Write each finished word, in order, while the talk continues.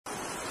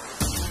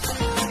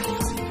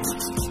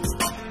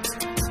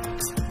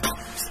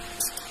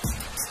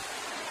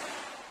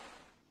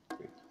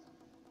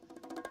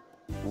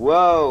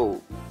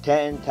Whoa,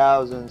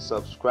 10,000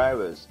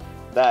 subscribers.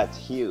 That's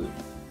huge.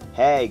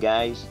 Hey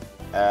guys,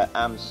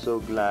 I'm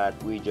so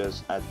glad we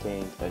just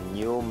attained a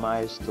new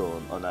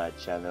milestone on our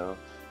channel,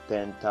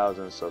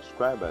 10,000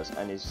 subscribers,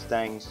 and it's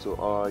thanks to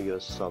all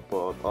your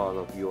support, all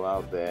of you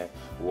out there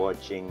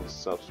watching,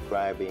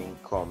 subscribing,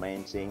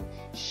 commenting,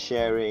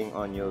 sharing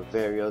on your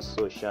various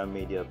social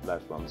media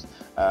platforms.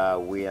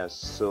 We are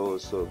so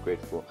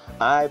grateful.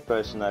 I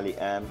personally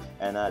am,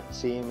 and our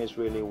team is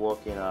really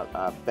working out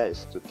our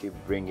best to keep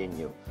bringing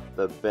you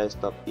the best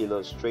of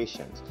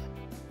illustrations.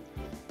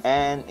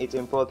 And it's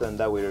important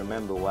that we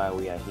remember why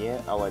we are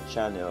here. Our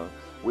channel,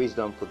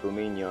 Wisdom for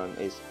Dominion,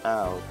 is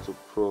out to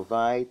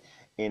provide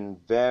in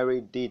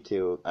very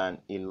detailed and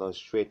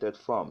illustrated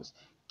forms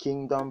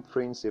kingdom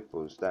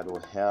principles that will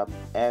help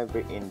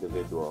every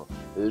individual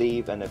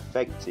live an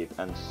effective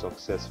and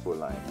successful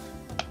life.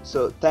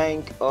 So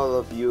thank all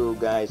of you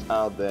guys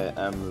out there.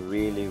 I'm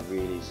really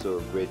so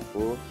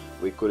grateful.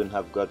 We couldn't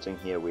have gotten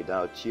here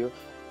without you.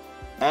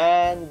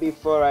 And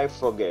before I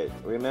forget,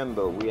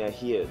 remember, we are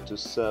here to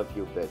serve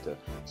you better.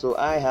 So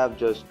I have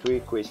just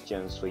 3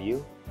 questions for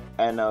you,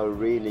 and I'll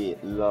really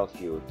love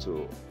you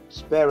to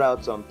spare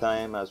out some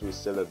time as we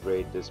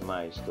celebrate this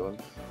milestone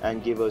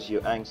and give us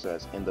your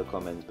answers in the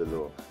comments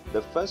below.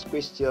 The first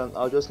question,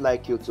 I'll just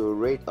like you to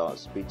rate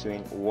us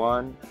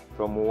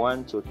from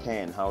 1 to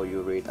 10, how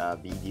you rate our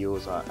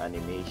videos, our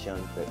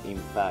animations, the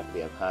impact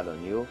they have had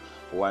on you.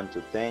 1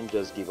 to 10,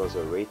 just give us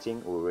a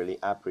rating. We really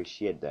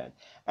appreciate that.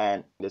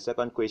 And the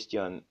second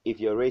question, if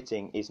your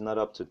rating is not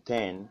up to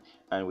 10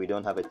 and we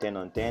don't have a 10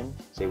 on 10,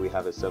 say we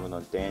have a 7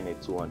 on 10, a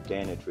 2 on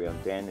 10, a 3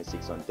 on 10, a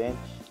 6 on 10,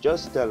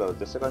 just tell us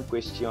the second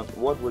question,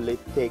 what will it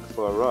take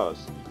for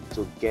us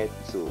to get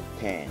to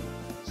 10?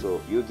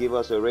 So you give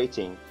us a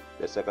rating.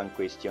 The second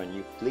question,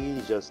 you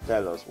please just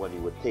tell us what it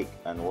would take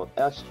and what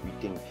else we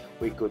think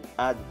we could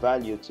add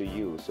value to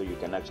you so you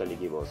can actually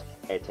give us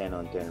a 10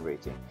 on 10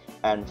 rating.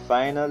 And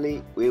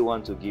finally, we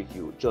want to give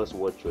you just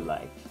what you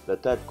like. The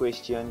third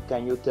question,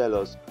 can you tell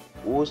us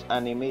whose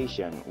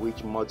animation, which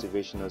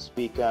motivational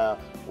speaker,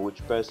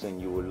 which person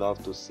you would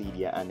love to see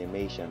their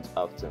animations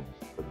often?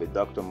 It could be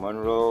Dr.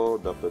 Munroe,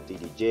 Dr.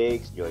 T.D.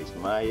 Jakes, Joyce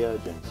Meyer,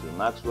 John C.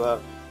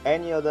 Maxwell,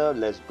 any other,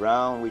 Les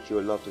Brown, which you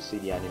would love to see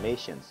the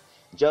animations.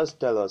 Just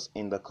tell us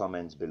in the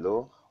comments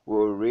below.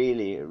 We'll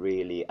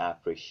really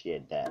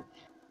appreciate that.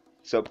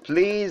 So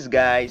please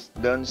guys,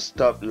 don't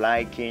stop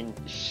liking,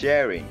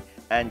 sharing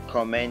and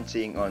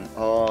commenting on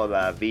all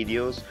our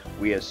videos.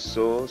 We are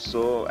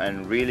so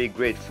and really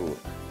grateful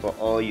for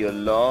all your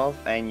love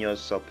and your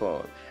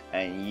support.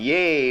 And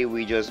yay,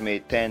 we just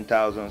made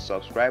 10,000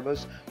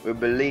 subscribers. We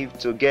believe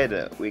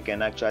together we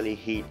can actually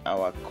hit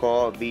our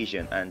core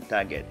vision and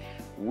target,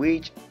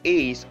 which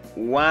is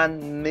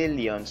 1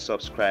 million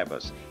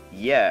subscribers.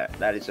 Yeah,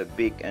 that is a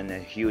big and a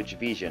huge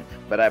vision,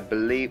 but I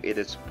believe it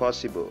is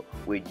possible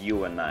with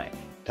you and I.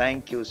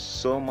 Thank you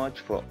so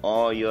much for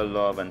all your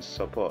love and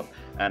support,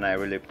 and I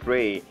really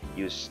pray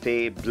you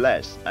stay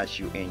blessed as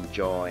you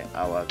enjoy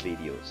our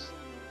videos.